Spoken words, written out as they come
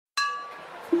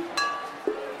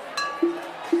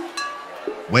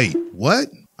Wait, what?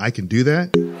 I can do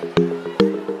that?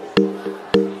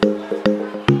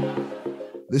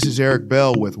 This is Eric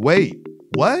Bell with Wait,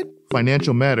 what?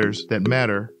 Financial matters that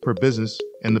matter for business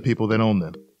and the people that own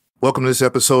them. Welcome to this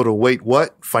episode of Wait,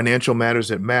 What? Financial Matters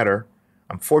That Matter.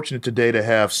 I'm fortunate today to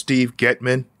have Steve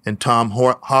Getman and Tom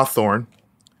Hawthorne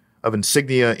of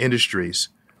Insignia Industries,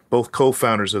 both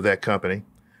co-founders of that company.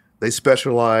 They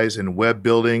specialize in web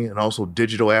building and also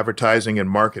digital advertising and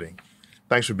marketing.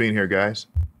 Thanks for being here, guys.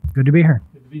 Good to be here.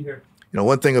 Good to be here. You know,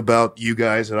 one thing about you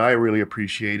guys that I really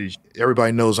appreciate is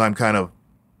everybody knows I'm kind of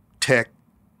tech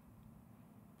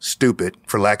stupid,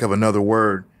 for lack of another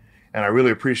word. And I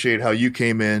really appreciate how you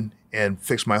came in and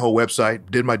fixed my whole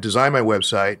website, design my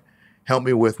website, helped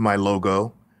me with my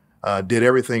logo, did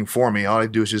everything for me. All I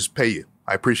do is just pay you.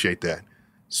 I appreciate that.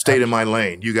 Stayed in my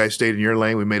lane. You guys stayed in your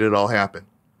lane. We made it all happen.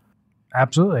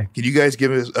 Absolutely. Can you guys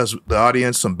give us the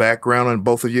audience some background on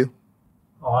both of you?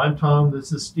 Oh, I'm Tom.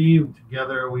 This is Steve.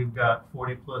 Together, we've got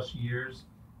 40 plus years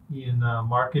in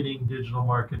marketing, digital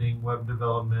marketing, web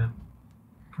development,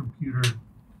 computer.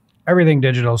 Everything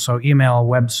digital. So email,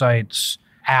 websites,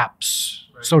 apps,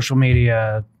 right. Social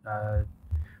media.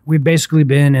 We've basically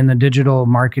been in the digital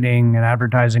marketing and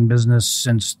advertising business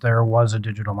since there was a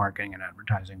digital marketing and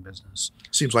advertising business.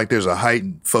 Seems like there's a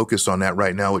heightened focus on that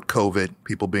right now with COVID,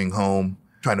 people being home,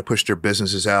 trying to push their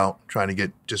businesses out, trying to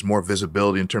get just more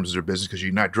visibility in terms of their business because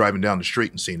you're not driving down the street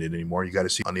and seeing it anymore. You got to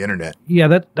see it on the internet.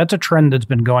 Yeah, that's a trend that's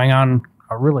been going on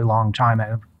a really long time,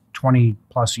 20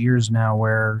 plus years now,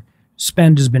 where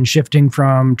spend has been shifting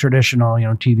from traditional,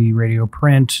 TV, radio,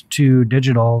 print to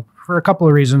digital for a couple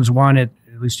of reasons. One, at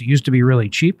least it used to be really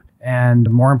cheap. And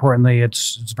more importantly,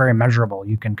 it's very measurable.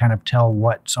 You can kind of tell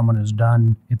what someone has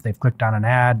done if they've clicked on an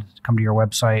ad, come to your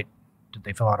website. Did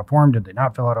they fill out a form? Did they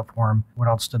not fill out a form? What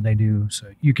else did they do?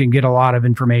 So you can get a lot of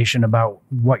information about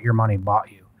what your money bought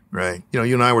you. Right. You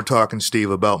and I were talking, Steve,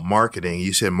 about marketing.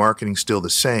 You said marketing's still the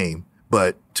same.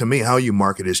 But to me, how you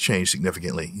market has changed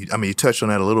significantly. You touched on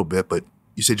that a little bit, but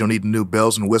you said you don't need new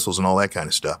bells and whistles and all that kind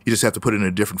of stuff. You just have to put it in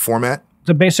a different format?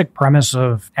 The basic premise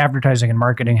of advertising and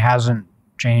marketing hasn't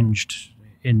changed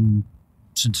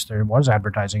since there was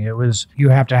advertising. It was, you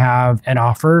have to have an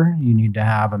offer, you need to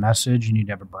have a message, you need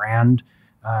to have a brand.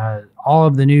 All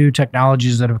of the new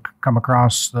technologies that have come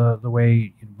across the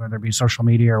way, whether it be social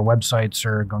media or websites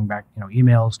or going back,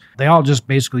 emails, they all just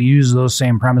basically use those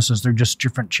same premises. They're just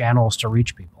different channels to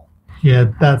reach people.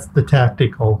 Yeah, that's the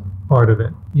tactical part of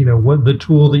it. What the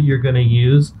tool that you're going to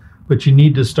use, but you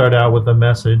need to start out with a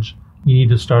message. You need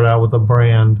to start out with a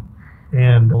brand.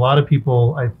 And a lot of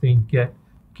people, I think, get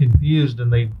confused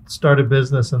and they start a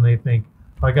business and they think,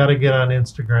 I got to get on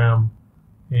Instagram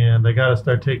and I got to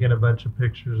start taking a bunch of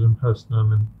pictures and posting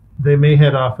them. And they may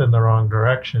head off in the wrong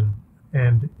direction.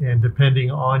 And depending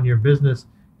on your business,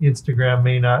 Instagram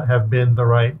may not have been the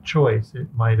right choice. It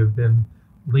might have been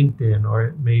LinkedIn, or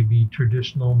it may be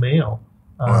traditional mail,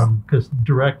 because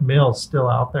direct mail is still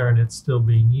out there and it's still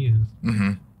being used.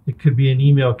 Mm-hmm. It could be an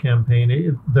email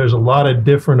campaign. There's a lot of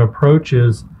different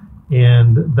approaches,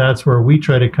 and that's where we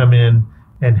try to come in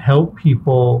and help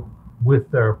people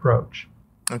with their approach.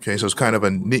 Okay, so it's kind of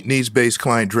a needs-based,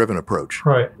 client-driven approach.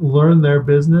 Right. Learn their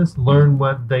business, learn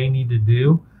what they need to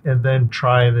do, and then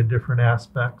try the different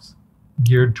aspects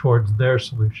geared towards their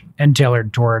solution. And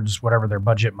tailored towards whatever their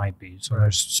budget might be. So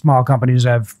there's small companies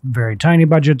that have very tiny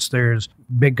budgets. There's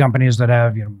big companies that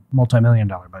have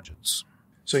multi-million-dollar budgets.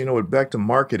 So, back to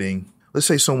marketing, let's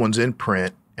say someone's in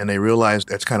print and they realize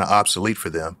that's kind of obsolete for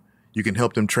them. You can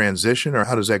help them transition, or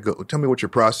how does that go? Tell me what your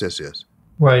process is.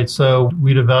 Right. So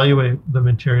we'd evaluate the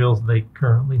materials they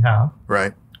currently have.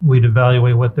 Right. We'd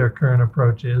evaluate what their current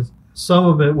approach is. Some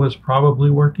of it was probably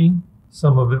working.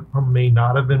 Some of it may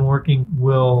not have been working.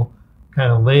 We'll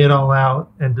kind of lay it all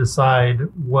out and decide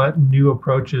what new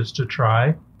approaches to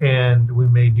try. And we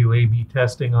may do A/B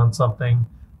testing on something,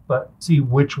 but see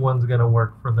which one's going to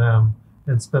work for them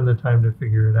and spend the time to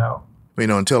figure it out.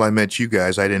 Until I met you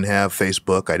guys, I didn't have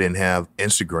Facebook. I didn't have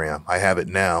Instagram. I have it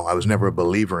now. I was never a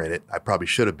believer in it. I probably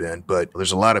should have been, but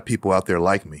there's a lot of people out there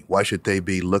like me. Why should they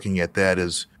be looking at that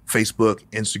as Facebook,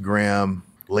 Instagram,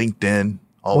 LinkedIn,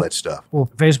 all that stuff? Well,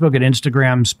 Facebook and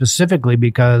Instagram specifically,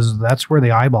 because that's where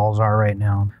the eyeballs are right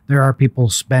now. There are people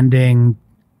spending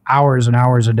hours and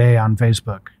hours a day on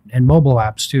Facebook, and mobile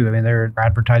apps too. There are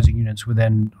advertising units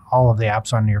within all of the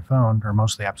apps on your phone, or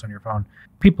most of the apps on your phone.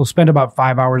 People spend about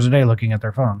 5 hours a day looking at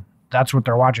their phone. That's what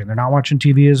they're watching. They're not watching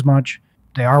TV as much.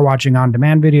 They are watching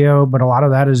on-demand video, but a lot of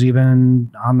that is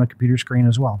even on the computer screen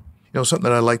as well. Something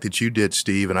that I like that you did,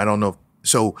 Steve, and I don't know.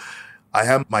 So I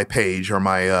have my page, or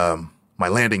my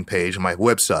landing page on my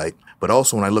website, but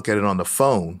also when I look at it on the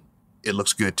phone, it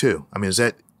looks good too. I mean, is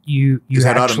that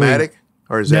that automatic?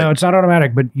 Or is no, it's not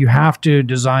automatic, but you have to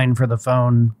design for the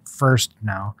phone first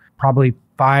now. Probably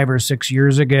 5 or 6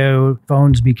 years ago,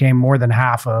 phones became more than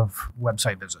half of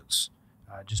website visits,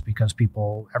 just because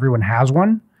everyone has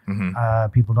one.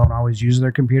 People don't always use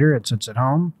their computer. It sits at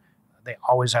home. They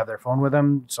always have their phone with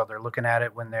them, so they're looking at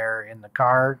it when they're in the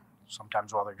car,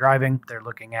 sometimes while they're driving. They're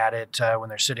looking at it when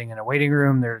they're sitting in a waiting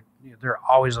room. They're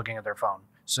always looking at their phone.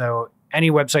 So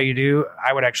any website you do,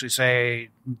 I would actually say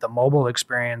the mobile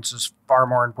experience is far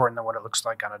more important than what it looks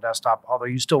like on a desktop, although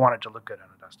you still want it to look good on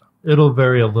a desktop. It'll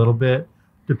vary a little bit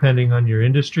depending on your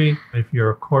industry. If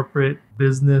you're a corporate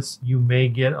business, you may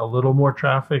get a little more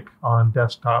traffic on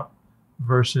desktop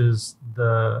versus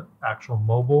the actual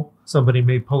mobile. Somebody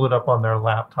may pull it up on their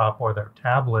laptop or their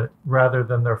tablet rather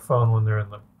than their phone when they're in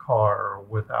the car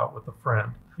or out with a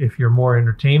friend. If you're more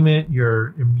entertainment,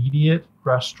 your immediate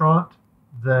restaurant,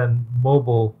 then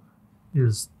mobile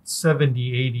is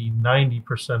 70, 80,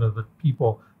 90% of the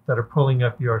people that are pulling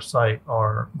up your site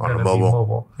are going to be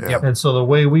mobile. Yeah. And so the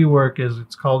way we work is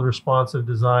it's called responsive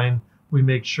design. We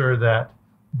make sure that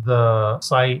the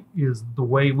site is the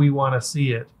way we want to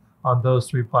see it on those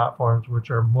 3 platforms,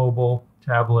 which are mobile,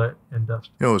 tablet, and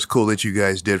desktop. You know, what's cool that you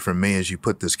guys did for me is you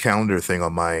put this calendar thing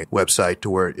on my website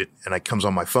to where it comes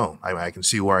on my phone. I can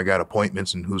see where I got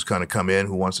appointments and who's going to come in,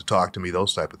 who wants to talk to me,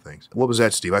 those type of things. What was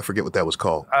that, Steve? I forget what that was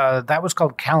called. That was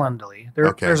called Calendly.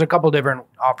 There's a couple different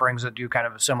offerings that do kind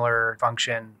of a similar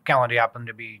function. Calendly happened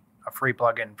to be a free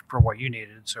plugin for what you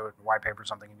needed, so why pay for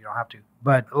something if you don't have to?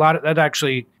 But a lot of that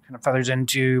actually kind of feathers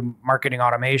into marketing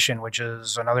automation, which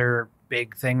is another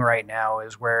big thing right now,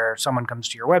 is where someone comes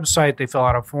to your website, they fill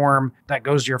out a form that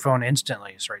goes to your phone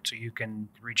instantly, right? So you can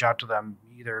reach out to them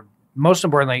most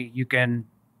importantly, you can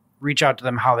reach out to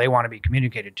them how they want to be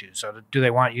communicated to. So do they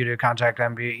want you to contact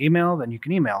them via email? Then you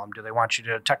can email them. Do they want you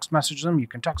to text message them? You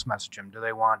can text message them. Do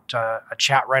they want a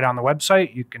chat right on the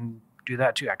website? You can do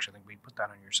that too. Actually, I think we put that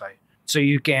on your site. So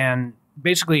you can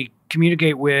basically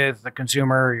communicate with the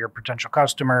consumer or your potential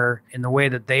customer in the way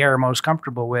that they are most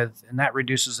comfortable with, and that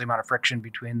reduces the amount of friction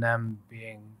between them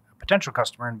being a potential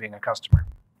customer and being a customer,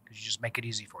 because you just make it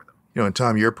easy for them. You know, and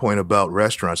Tom, your point about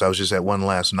restaurants, I was just at one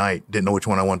last night, didn't know which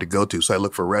one I wanted to go to, so I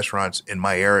looked for restaurants in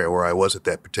my area where I was at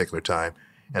that particular time,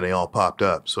 and they all popped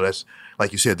up. So that's,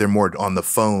 like you said, they're more on the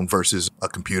phone versus a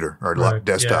computer or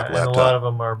desktop, laptop. And a lot of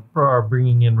them are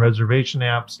bringing in reservation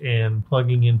apps and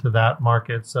plugging into that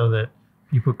market so that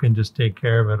people can just take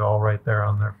care of it all right there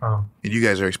on their phone. And you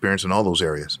guys are experiencing all those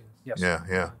areas. Yes.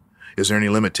 Yeah. Is there any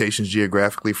limitations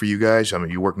geographically for you guys? I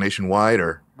mean, you work nationwide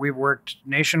or? We've worked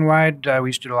nationwide. We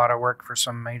used to do a lot of work for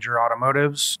some major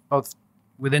automotives, both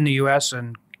within the U.S.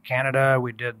 and Canada.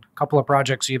 We did a couple of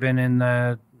projects even in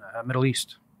the Middle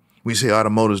East. We say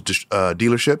automotive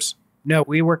dealerships? No,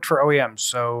 we worked for OEMs.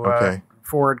 So okay.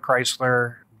 Ford,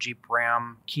 Chrysler, Jeep,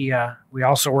 Ram, Kia. We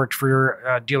also worked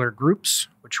for dealer groups,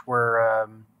 which were,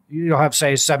 you'll have,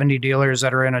 say, 70 dealers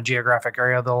that are in a geographic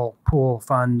area. They'll pool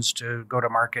funds to go to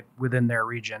market within their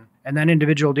region. And then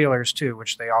individual dealers, too,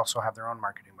 which they also have their own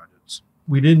marketing budgets.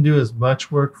 We didn't do as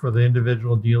much work for the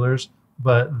individual dealers,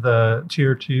 but the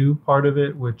tier 2 part of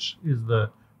it, which is the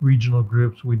regional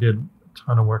groups, we did a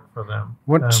ton of work for them.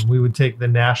 We would take the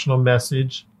national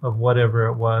message of whatever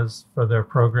it was for their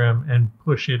program and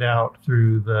push it out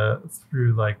through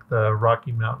like the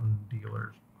Rocky Mountain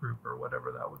Dealers Group or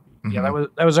whatever that would be. Mm-hmm. Yeah,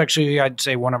 that was actually, I'd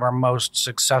say, one of our most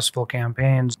successful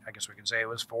campaigns. I guess we could say it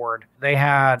was Ford. They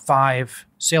had 5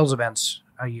 sales events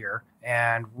a year,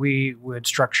 and we would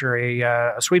structure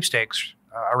a sweepstakes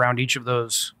around each of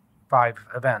those 5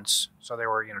 events. So they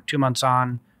were, 2 months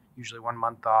on, usually 1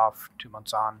 month off, 2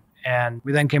 months on. And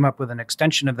we then came up with an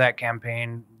extension of that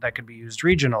campaign that could be used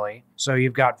regionally. So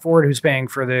you've got Ford, who's paying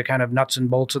for the kind of nuts and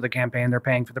bolts of the campaign. They're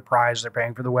paying for the prize. They're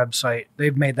paying for the website.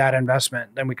 They've made that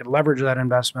investment. Then we could leverage that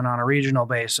investment on a regional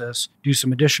basis, do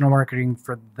some additional marketing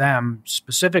for them,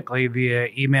 specifically via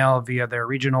email, via their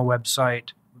regional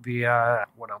website, via,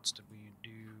 what else did we do?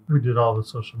 We did all the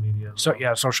social media. So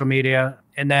yeah, social media.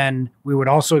 And then we would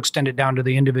also extend it down to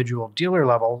the individual dealer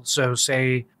level. So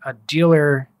say a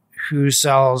dealer who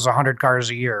sells 100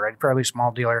 cars a year, right? Fairly small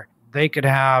dealer. They could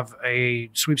have a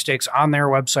sweepstakes on their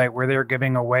website where they're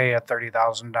giving away a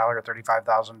 $30,000 or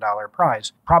 $35,000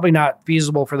 prize. Probably not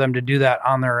feasible for them to do that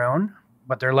on their own,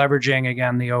 but they're leveraging,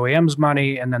 again, the OEM's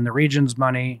money and then the region's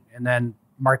money and then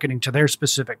marketing to their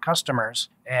specific customers.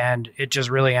 And it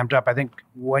just really amped up. I think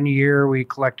one year we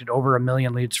collected over 1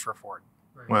 million leads for Ford.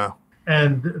 Wow.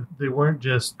 And they weren't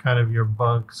just kind of your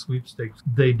bunk sweepstakes.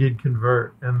 They did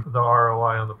convert, and the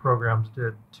ROI on the programs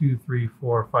did 2, 3,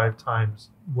 4, 5 times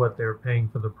what they were paying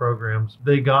for the programs.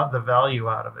 They got the value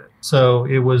out of it. So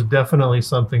it was definitely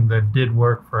something that did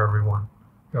work for everyone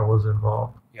that was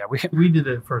involved. Yeah, we did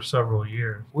it for several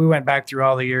years. We went back through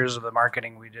all the years of the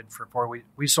marketing we did for Ford.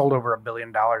 We sold over $1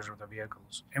 billion worth of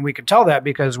vehicles. And we could tell that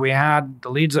because we had the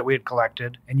leads that we had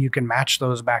collected, and you can match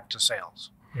those back to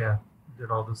sales. Yeah.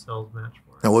 Did all the sales match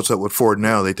for it. Now, what's up with Ford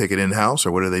now? They take it in-house,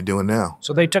 or what are they doing now?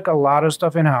 So they took a lot of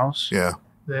stuff in-house. Yeah.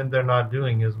 Then they're not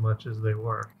doing as much as they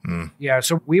were. Yeah,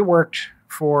 so we worked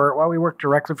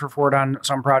directly for Ford on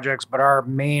some projects, but our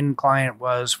main client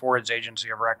was Ford's agency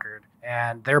of record.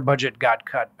 And their budget got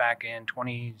cut back in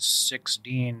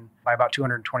 2016 by about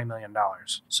 $220 million.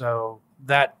 So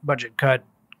that budget cut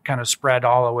kind of spread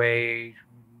all the way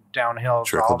downhill.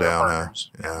 Trickle to all down, their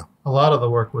partners. Yeah. A lot of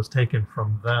the work was taken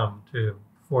from them, too.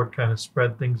 Ford kind of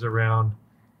spread things around,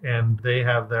 and they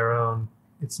have their own.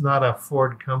 It's not a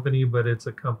Ford company, but it's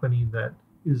a company that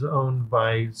is owned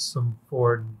by some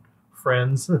Ford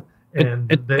friends. And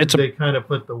they kind of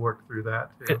put the work through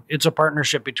that, too. It's a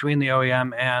partnership between the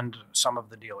OEM and some of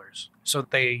the dealers. So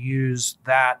they use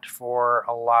that for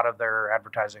a lot of their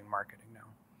advertising and marketing now.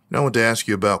 Now, I want to ask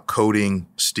you about coding,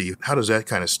 Steve. How does that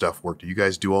kind of stuff work? Do you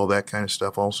guys do all that kind of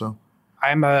stuff also?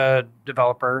 I'm a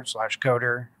developer /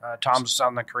 coder. Tom's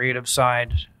on the creative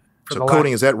side. So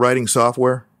coding, is that writing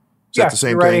software? Is that the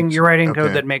same thing? You're writing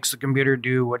code that makes the computer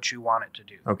do what you want it to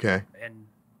do. Okay. And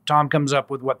Tom comes up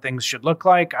with what things should look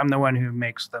like. I'm the one who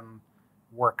makes them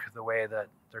work the way that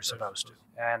they're supposed to.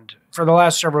 And for the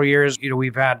last several years,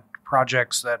 we've had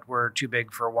projects that were too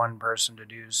big for one person to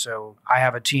do. So I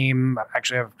have a team,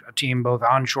 actually have a team both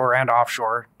onshore and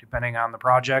offshore, depending on the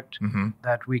project,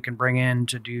 that we can bring in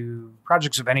to do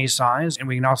projects of any size. And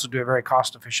we can also do it very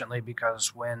cost efficiently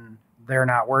because when they're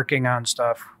not working on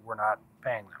stuff, we're not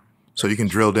paying them. So you can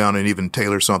drill down and even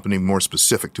tailor something even more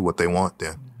specific to what they want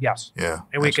then. Yes. Yeah.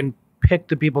 And we can pick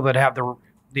the people that have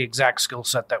the exact skill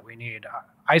set that we need.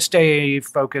 I stay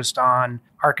focused on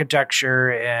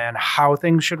architecture and how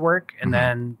things should work. And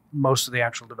then most of the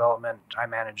actual development, I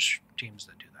manage teams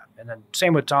that do that. And then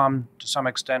same with Tom to some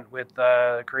extent with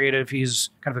creative. He's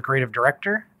kind of the creative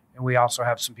director. And we also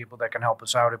have some people that can help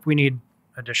us out if we need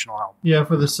additional help. Yeah,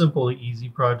 for the simple, easy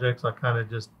projects, I kind of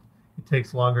just, it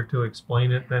takes longer to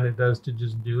explain it than it does to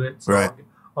just do it. So right.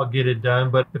 I'll get it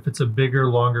done. But if it's a bigger,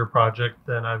 longer project,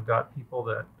 then I've got people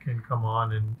that can come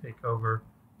on and take over,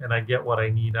 and I get what I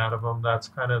need out of them. That's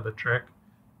kind of the trick,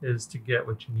 is to get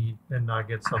what you need and not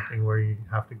get something where you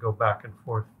have to go back and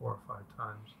forth 4 or 5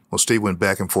 times. Well, Steve went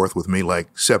back and forth with me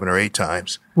like 7 or 8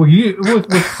 times. Well,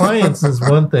 with clients is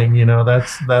one thing,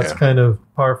 that's kind of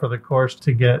par for the course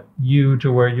to get you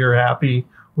to where you're happy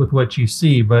with what you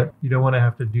see, but you don't want to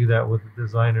have to do that with the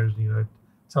designers,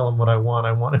 tell them what I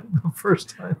want it the first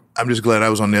time. I'm just glad I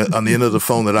was on the end of the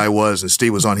phone that I was, and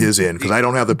Steve was on his end, because I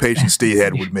don't have the patience Steve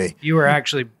had with me. You were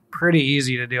actually pretty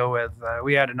easy to deal with.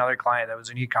 We had another client that was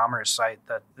an e-commerce site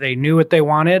that they knew what they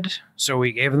wanted, so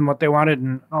we gave them what they wanted,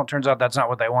 and it turns out that's not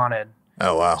what they wanted.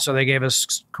 Oh, wow. So they gave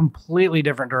us completely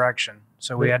different direction.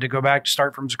 So we had to go back,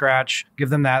 start from scratch, give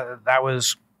them that. That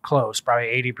was close, probably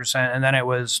 80%. And then it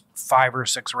was 5 or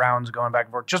 6 rounds going back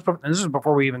and forth. And this is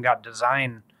before we even got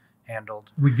design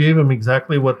handled. We gave them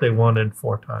exactly what they wanted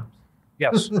 4 times.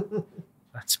 Yes.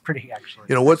 That's pretty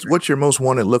actually. What's your most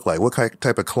wanted look like? What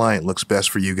type of client looks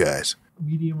best for you guys?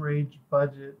 Medium range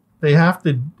budget. They have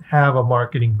to have a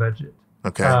marketing budget.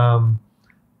 Okay.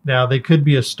 Now they could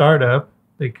be a startup.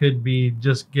 They could be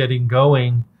just getting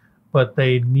going, but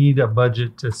they need a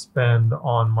budget to spend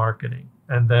on marketing.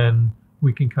 And then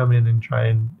we can come in and try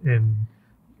and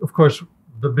of course,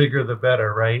 the bigger the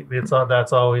better, right?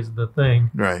 That's always the thing.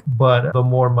 Right. But the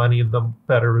more money, the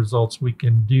better results we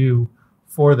can do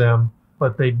for them.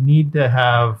 But they need to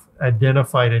have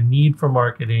identified a need for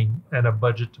marketing and a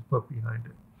budget to put behind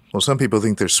it. Well, some people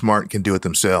think they're smart and can do it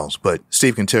themselves. But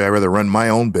Steve can tell you I'd rather run my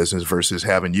own business versus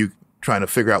having you trying to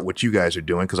figure out what you guys are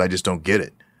doing, because I just don't get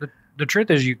it. The truth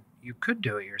is you could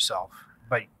do it yourself,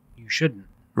 but you shouldn't.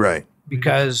 Right.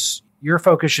 Because your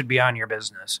focus should be on your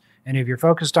business. And if you're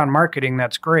focused on marketing,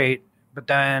 that's great. But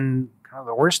then kind of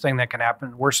the worst thing that can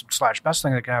happen, worst/best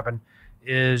thing that can happen,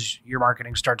 is your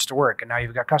marketing starts to work. And now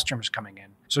you've got customers coming in.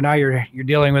 So now you're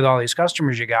dealing with all these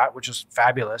customers you got, which is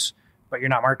fabulous, but you're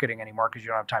not marketing anymore because you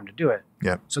don't have time to do it.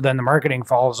 Yeah. So then the marketing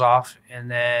falls off. And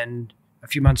then a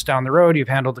few months down the road, you've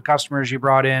handled the customers you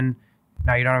brought in.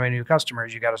 Now you don't have any new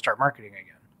customers. You got to start marketing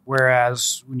again.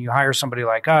 Whereas when you hire somebody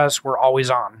like us, we're always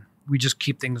on. We just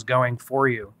keep things going for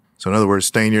you. So in other words,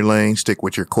 stay in your lane, stick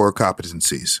with your core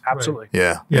competencies. Absolutely. Right.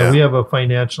 Yeah. Yeah. We have a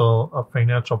financial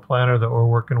planner that we're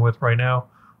working with right now,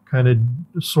 kind of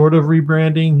sort of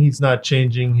rebranding. He's not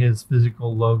changing his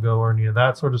physical logo or any of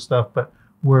that sort of stuff, but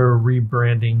we're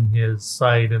rebranding his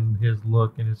site and his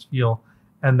look and his feel.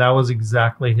 And that was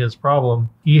exactly his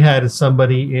problem. He had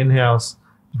somebody in-house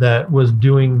that was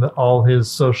doing all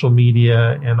his social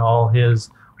media and all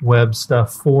his web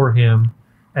stuff for him.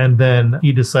 And then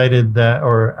he decided that,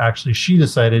 or actually she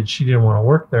decided she didn't want to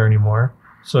work there anymore.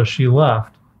 So she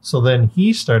left. So then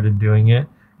he started doing it,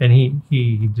 and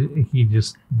he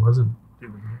just wasn't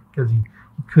doing it because he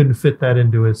couldn't fit that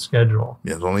into his schedule.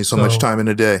 Yeah, there's only so much time in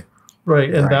a day.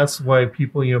 Right. And that's why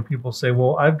people say,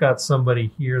 well, I've got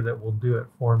somebody here that will do it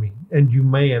for me. And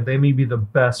they may be the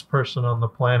best person on the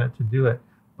planet to do it,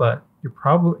 but you're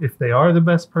probably, if they are the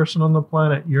best person on the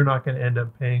planet, you're not going to end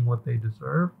up paying what they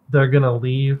deserve. They're going to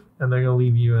leave, and they're going to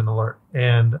leave you in alert.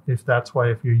 And if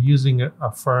you're using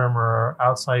a firm or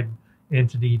outside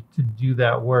entity to do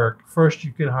that work, first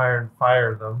you can hire and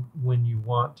fire them when you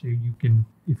want to. You can,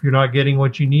 if you're not getting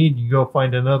what you need, you go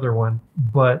find another one,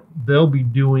 but they'll be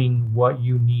doing what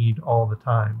you need all the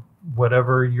time.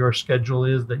 Whatever your schedule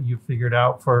is that you figured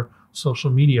out for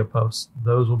social media posts,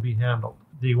 those will be handled.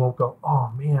 You won't go,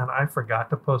 oh man, I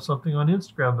forgot to post something on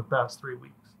Instagram the past 3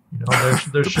 weeks.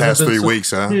 There the past 3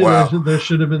 weeks, huh? Yeah, wow. There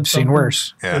should have been something seen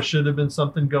worse. Yeah. There should have been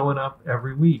something going up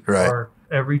every week, right, or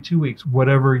every 2 weeks,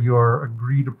 whatever your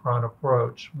agreed upon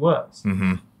approach was.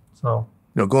 Mm-hmm. So,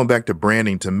 going back to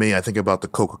branding, to me, I think about the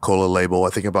Coca-Cola label. I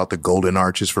think about the golden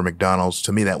arches for McDonald's.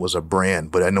 To me, that was a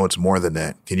brand, but I know it's more than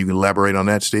that. Can you elaborate on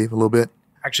that, Steve, a little bit?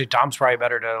 Actually, Tom's probably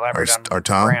better to elaborate on our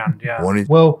Tom? brand. Yeah.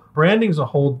 Well, branding's a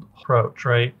whole approach,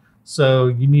 right? So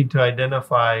you need to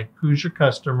identify who's your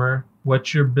customer,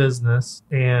 what's your business,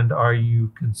 and are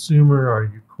you consumer, are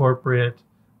you corporate,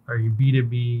 are you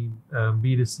B2B,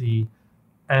 B2C,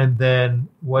 and then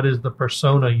what is the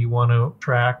persona you want to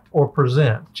attract or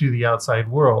present to the outside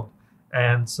world.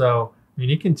 And so, I mean,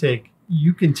 you can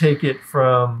take it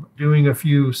from doing a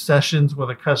few sessions with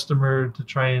a customer to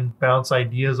try and bounce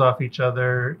ideas off each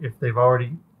other. If they've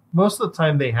already, most of the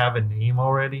time they have a name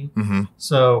already. Mm-hmm.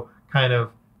 So kind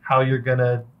of how you're going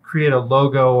to create a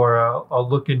logo or a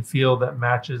look and feel that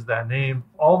matches that name,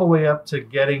 all the way up to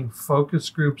getting focus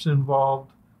groups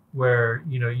involved where,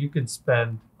 you can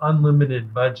spend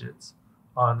unlimited budgets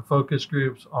on focus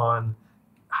groups, on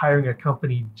hiring a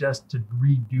company just to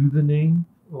redo the name,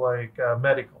 like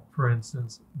medical, for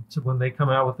instance. So when they come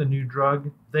out with a new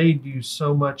drug, they do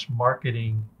so much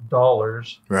marketing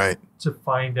dollars, right, to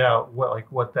find out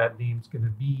what that name's going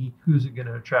to be, who's it going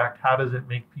to attract, how does it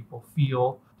make people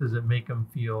feel, does it make them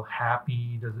feel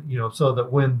happy, does it, so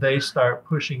that when they start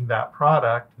pushing that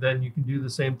product, then you can do the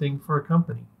same thing for a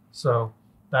company. So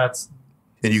that's.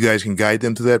 And you guys can guide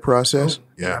them through that process?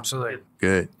 Yeah, absolutely.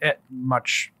 Good. At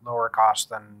much lower cost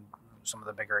than some of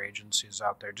the bigger agencies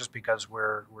out there, just because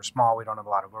we're small, we don't have a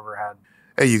lot of overhead.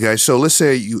 Hey, you guys. So let's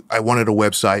say I wanted a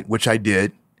website, which I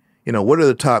did. What are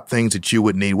the top things that you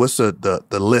would need? What's the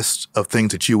list of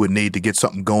things that you would need to get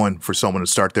something going for someone to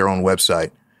start their own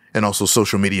website and also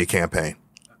social media campaign?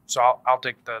 So I'll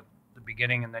take the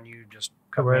beginning, and then you just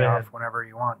cut me off whenever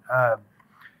you want.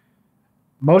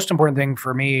 Most important thing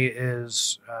for me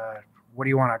is what do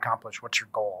you want to accomplish? What's your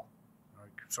goal?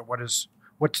 So what's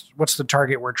the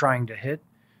target we're trying to hit?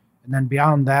 And then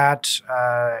beyond that,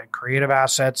 creative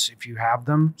assets, if you have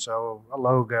them. So a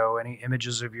logo, any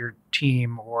images of your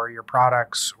team or your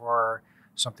products or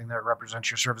something that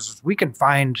represents your services. We can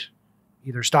find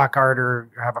either stock art or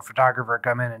have a photographer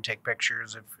come in and take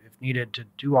pictures if needed to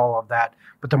do all of that.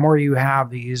 But the more you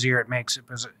have, the easier it makes it,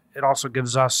 because it also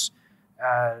gives us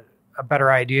a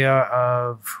better idea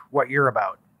of what you're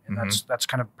about. And that's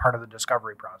kind of part of the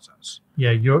discovery process.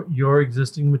 Yeah, your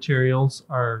existing materials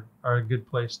are a good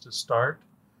place to start.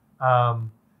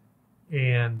 And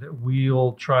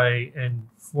we'll try and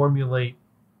formulate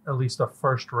at least a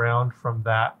first round from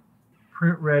that.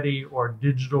 Print ready or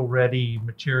digital ready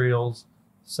materials.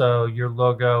 So your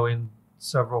logo in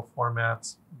several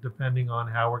formats, depending on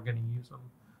how we're going to use them.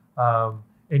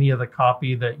 Any of the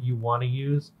copy that you want to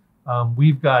use.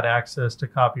 We've got access to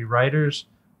copywriters.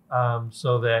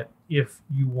 So that if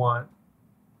you want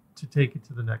to take it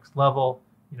to the next level,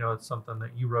 it's something that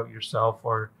you wrote yourself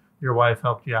or your wife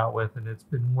helped you out with, and it's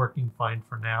been working fine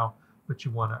for now, but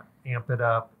you want to amp it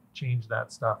up, change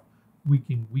that stuff. We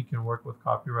can work with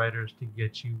copywriters to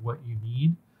get you what you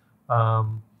need.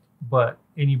 But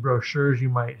any brochures you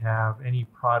might have, any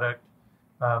product,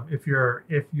 if you're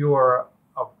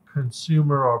a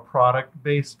consumer or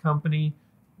product-based company,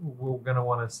 we're going to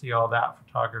want to see all that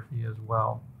photography as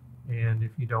well. And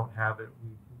if you don't have it,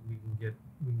 we can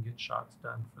get shots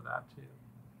done for that too.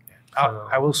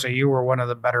 I will say you were one of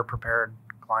the better prepared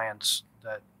clients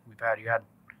that we've had. You had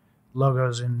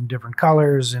logos in different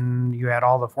colors, and you had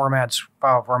all the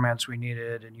file formats we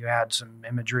needed, and you had some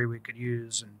imagery we could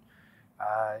use, and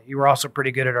you were also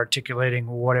pretty good at articulating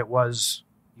what it was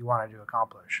you wanted to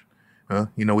accomplish. Well,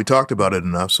 we talked about it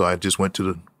enough, so I just went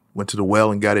to the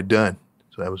well and got it done.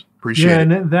 So that was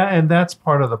appreciated. Yeah, and that's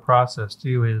part of the process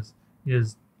too,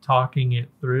 is talking it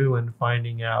through and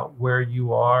finding out where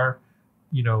you are.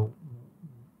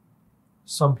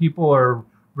 Some people are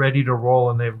ready to roll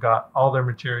and they've got all their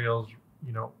materials,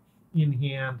 in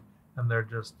hand, and they're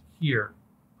just here,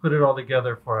 put it all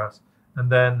together for us. And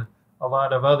then a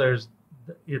lot of others,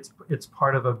 it's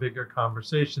part of a bigger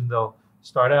conversation. They'll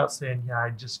start out saying, yeah,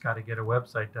 I just got to get a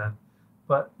website done.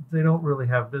 But they don't really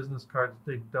have business cards.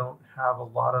 They don't have a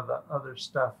lot of the other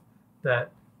stuff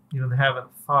that, they haven't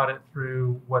thought it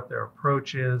through what their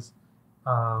approach is.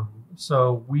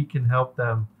 So we can help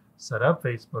them set up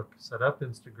Facebook, set up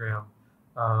Instagram,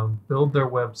 build their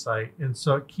website, and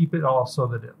so keep it all so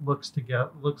that it looks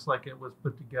like it was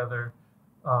put together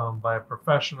by a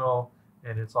professional,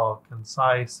 and it's all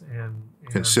concise and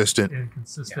consistent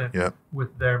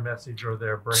with their message or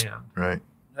their brand. Right.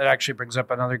 That actually brings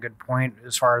up another good point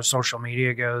as far as social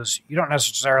media goes. You don't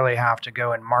necessarily have to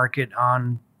go and market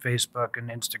on Facebook and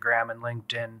Instagram and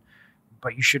LinkedIn,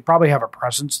 but you should probably have a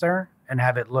presence there and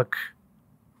have it look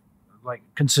like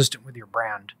consistent with your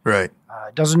brand. Right.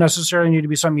 It doesn't necessarily need to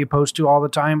be something you post to all the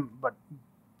time, but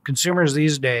consumers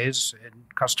these days, and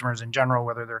customers in general,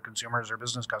 whether they're consumers or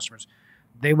business customers,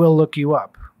 they will look you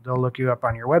up. They'll look you up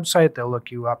on your website. They'll look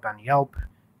you up on Yelp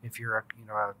if you're a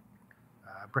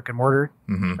brick and mortar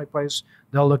type place.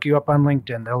 They'll look you up on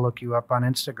LinkedIn. They'll look you up on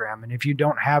Instagram. And if you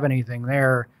don't have anything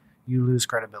there, you lose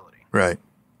credibility. Right.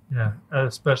 Yeah,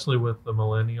 especially with the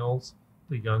millennials,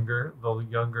 the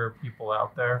younger people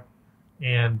out there,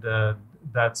 and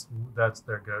that's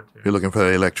their go-to. You're looking for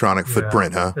the electronic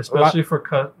footprint, huh? Especially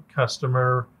for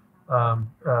customer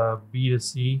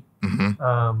B2C.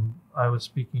 I was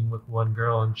speaking with one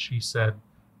girl, and she said,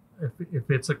 if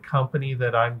it's a company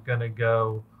that I'm going to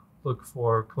go look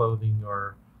for clothing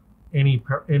or any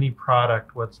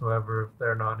product whatsoever, if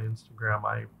they're not Instagram,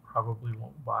 I probably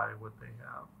won't buy what they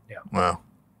have. Yeah. Wow.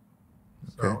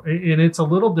 So, and it's a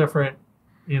little different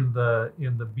in the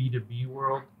B2B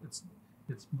world.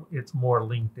 It's more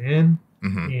LinkedIn,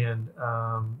 and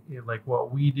like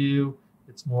what we do,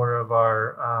 it's more of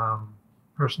our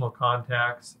personal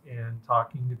contacts and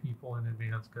talking to people in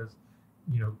advance, because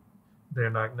they're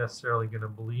not necessarily going to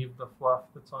believe the fluff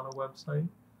that's on a website,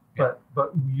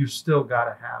 but you still got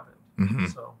to have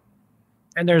it. So,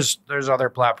 and there's other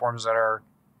platforms that are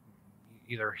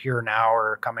either here now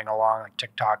or coming along, like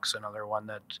TikTok's another one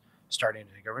that's starting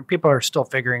to take over. And people are still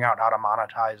figuring out how to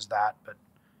monetize that, but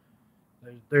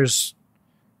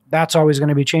that's always going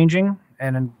to be changing.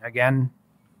 And again,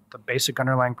 the basic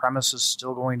underlying premise is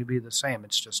still going to be the same.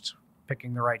 It's just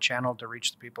picking the right channel to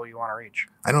reach the people you want to reach.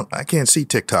 I can't see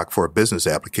TikTok for a business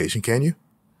application, can you?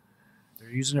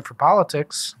 They're using it for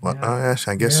politics. Well, yes,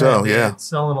 I guess so. Yeah, it's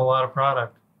selling a lot of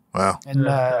product. Wow. And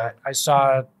I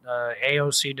saw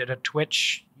AOC did a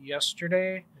Twitch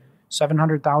yesterday.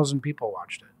 700,000 people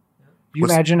watched it. Do you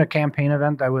imagine a campaign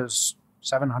event that was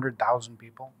 700,000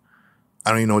 people? I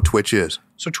don't even know what Twitch is.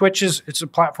 So Twitch it's a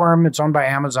platform. It's owned by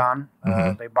Amazon.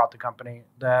 They bought the company.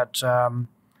 That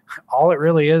all it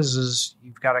really is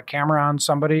you've got a camera on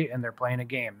somebody and they're playing a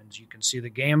game, and you can see the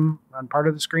game on part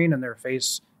of the screen and their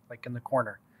face like in the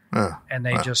corner. And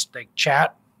they they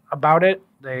chat about it.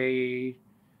 They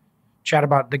chat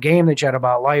about the game. They chat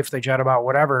about life. They chat about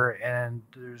whatever. And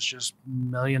there's just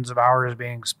millions of hours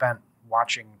being spent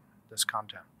watching this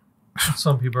content.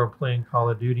 Some people are playing Call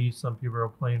of Duty. Some people are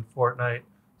playing Fortnite.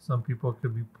 Some people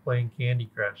could be playing Candy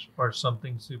Crush or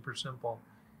something super simple,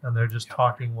 and they're just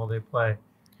talking while they play.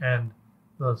 And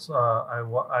those,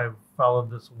 I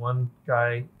followed this one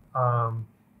guy,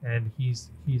 and he's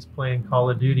playing Call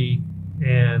of Duty,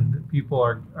 and people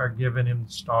are giving him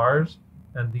stars,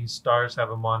 and these stars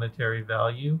have a monetary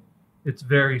value. It's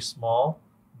very small,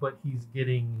 but he's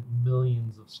getting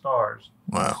millions of stars.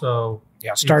 Wow. So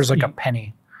stars like a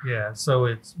penny. Yeah, so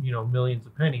it's millions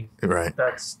of pennies. Right.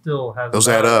 That still has those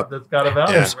add up. That's got a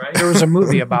value, right? There was a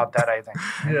movie about that, I think.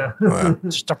 Yeah. Wow.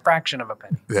 Just a fraction of a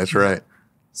penny. That's right.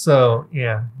 So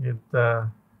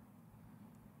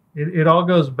it all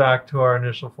goes back to our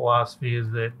initial philosophy, is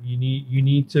that you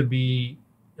need to be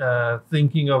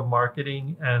thinking of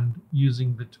marketing and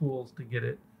using the tools to get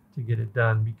it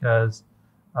done, because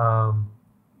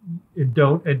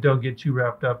don't get too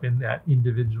wrapped up in that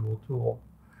individual tool.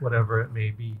 whatever it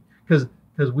may be. Because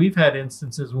we've had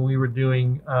instances when we were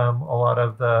doing a lot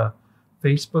of the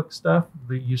Facebook stuff,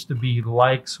 that used to be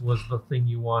likes was the thing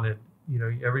you wanted.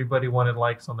 Everybody wanted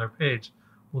likes on their page.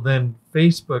 Well, then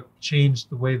Facebook changed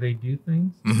the way they do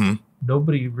things. Mm-hmm.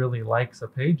 Nobody really likes a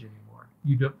page anymore.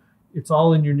 You don't. It's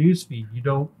all in your newsfeed. You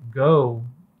don't go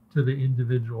to the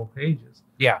individual pages.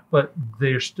 Yeah. But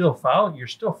you're still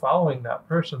following that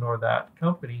person or that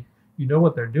company. You know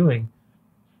what they're doing,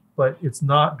 but it's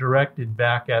not directed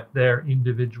back at their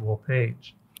individual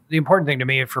page. The important thing to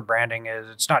me for branding is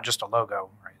it's not just a logo,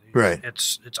 right? Right.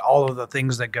 It's all of the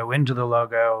things that go into the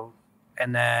logo,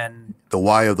 and then The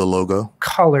why of the logo.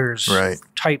 colors, Right.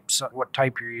 types, what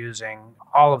type you're using,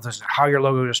 all of this, how your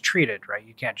logo is treated, right?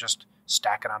 You can't just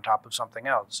stack it on top of something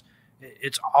else.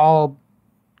 It's all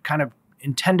kind of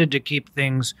intended to keep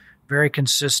things very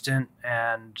consistent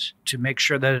and to make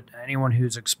sure that anyone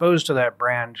who's exposed to that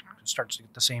brand starts to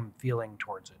get the same feeling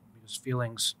towards it, because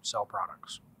feelings sell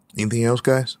products. Anything else,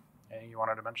 guys? Anything you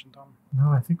wanted to mention, Tom?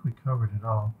 No, I think we covered it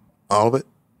all. All of it?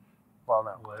 Well,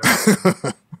 no.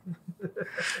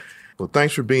 Well,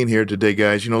 thanks for being here today,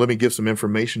 guys. Let me give some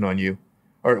information on you.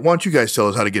 All right, why don't you guys tell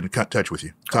us how to get in touch with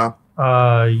you? Tom?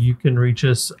 You can reach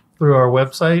us through our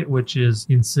website, which is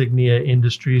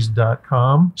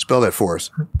insigniaindustries.com. Spell that for us.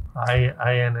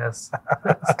 INS.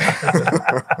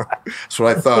 That's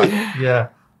what I thought. Yeah.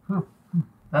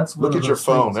 That's Look at your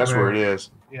phone. That's where it is.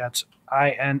 Yeah, it's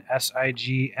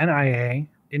INSIGNIA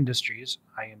Industries,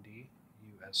 INDUSTRIES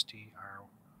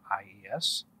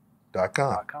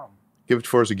 .com. .com. Give it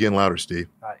for us again louder, Steve.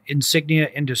 Insignia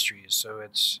Industries. So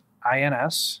it's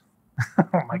INS.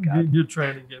 Oh my God. You're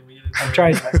trying to get me to. I'm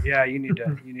trying. Yeah, you need to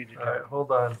All do right, it.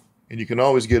 hold on. And you can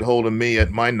always get hold of me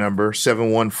at my number,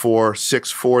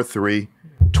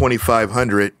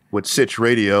 714-643-2500 with Sitch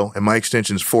Radio, and my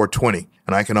extension is 420.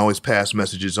 And I can always pass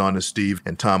messages on to Steve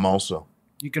and Tom also.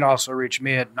 You can also reach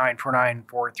me at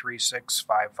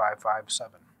 949-436-5557.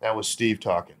 That was Steve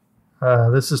talking.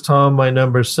 This is Tom. My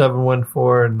number is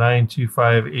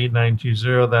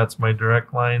 714-925-8920. That's my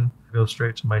direct line. Go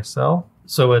straight to my cell.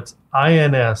 So it's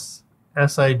INSSIGNIA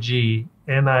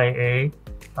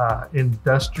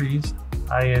Industries,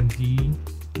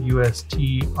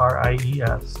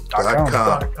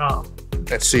 INDUSTRIES.com.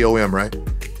 That's COM, right?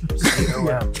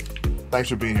 COM. Thanks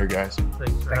for being here, guys.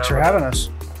 Thanks Thanks for having us.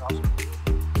 Awesome.